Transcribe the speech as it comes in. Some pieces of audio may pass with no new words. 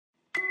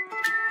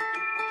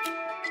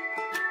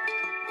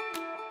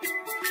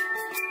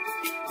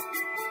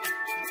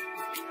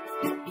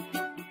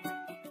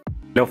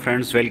Hello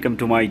friends, welcome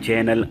to my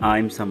channel.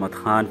 I'm Samad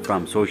Khan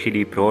from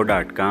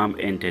sociallypro.com,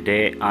 and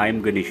today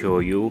I'm going to show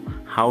you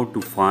how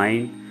to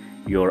find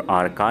your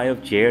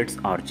archive chats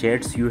or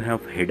chats you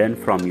have hidden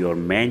from your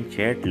main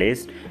chat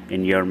list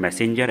in your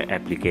messenger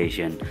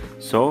application.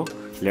 So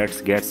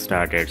let's get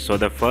started. So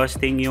the first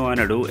thing you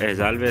want to do, as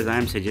always,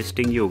 I'm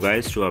suggesting you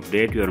guys to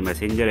update your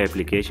messenger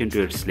application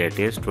to its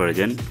latest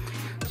version.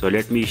 So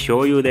let me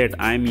show you that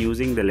I'm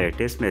using the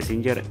latest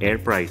messenger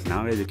app right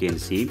now, as you can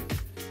see.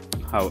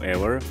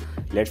 However,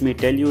 let me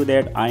tell you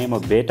that I am a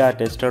beta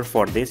tester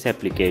for this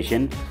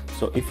application.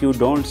 So if you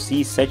don't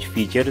see such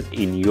features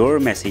in your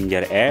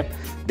messenger app,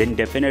 then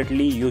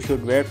definitely you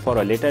should wait for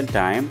a little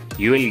time.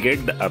 You will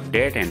get the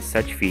update and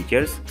such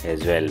features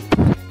as well.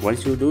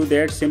 Once you do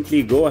that,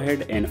 simply go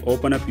ahead and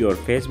open up your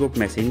Facebook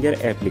Messenger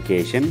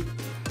application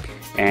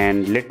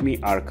and let me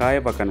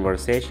archive a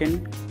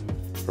conversation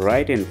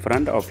right in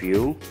front of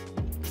you.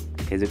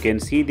 As you can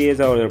see, there is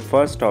our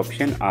first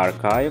option,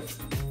 archive,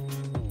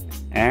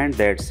 and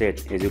that's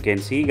it. As you can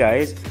see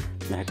guys,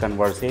 the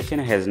conversation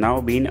has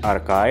now been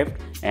archived,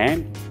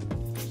 and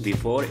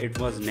before it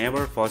was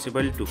never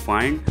possible to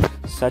find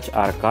such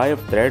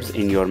archive threads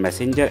in your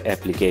messenger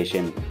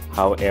application.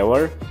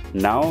 However,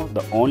 now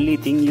the only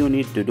thing you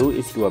need to do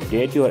is to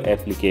update your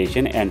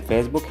application, and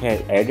Facebook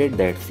has added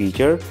that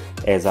feature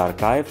as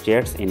archive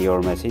chats in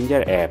your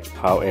messenger app.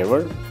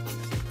 However,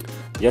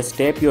 just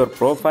tap your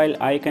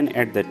profile icon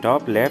at the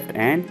top left,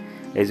 and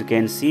as you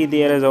can see,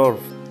 there is our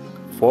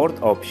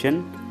fourth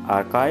option,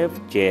 archive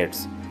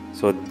chats.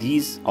 So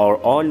these are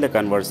all the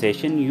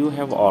conversation you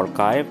have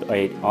archived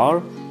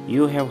or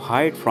you have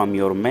hide from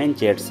your main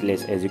chats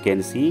list. As you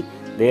can see,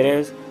 there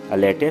is a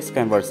latest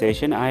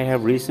conversation I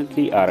have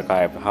recently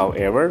archived.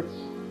 However,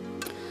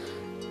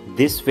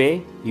 this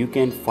way you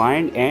can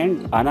find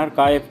and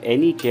unarchive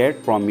any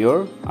chat from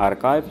your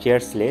archive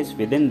chats list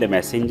within the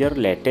messenger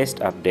latest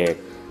update.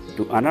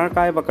 To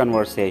unarchive a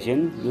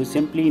conversation, you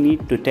simply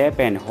need to tap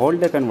and hold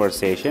the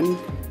conversation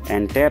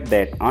and tap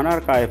that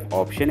unarchive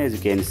option, as you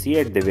can see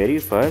at the very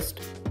first,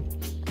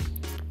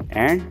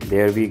 and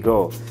there we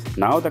go.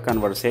 Now the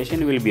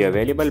conversation will be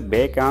available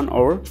back on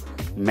our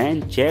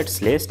main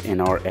chats list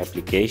in our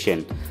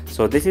application.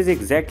 So this is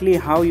exactly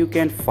how you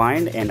can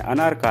find and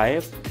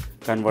unarchive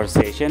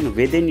conversation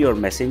within your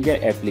messenger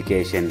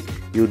application.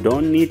 You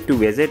don't need to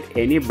visit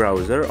any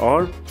browser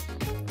or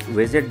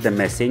visit the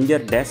messenger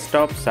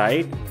desktop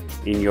site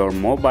in your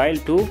mobile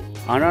to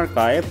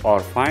unarchive or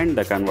find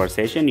the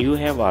conversation you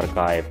have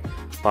archived.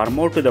 For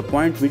more to the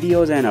point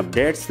videos and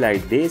updates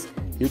like this,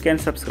 you can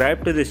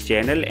subscribe to this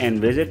channel and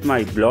visit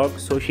my blog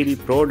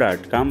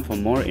sociallypro.com for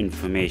more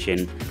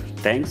information.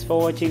 Thanks for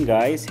watching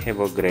guys.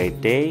 Have a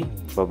great day.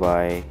 Bye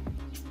bye.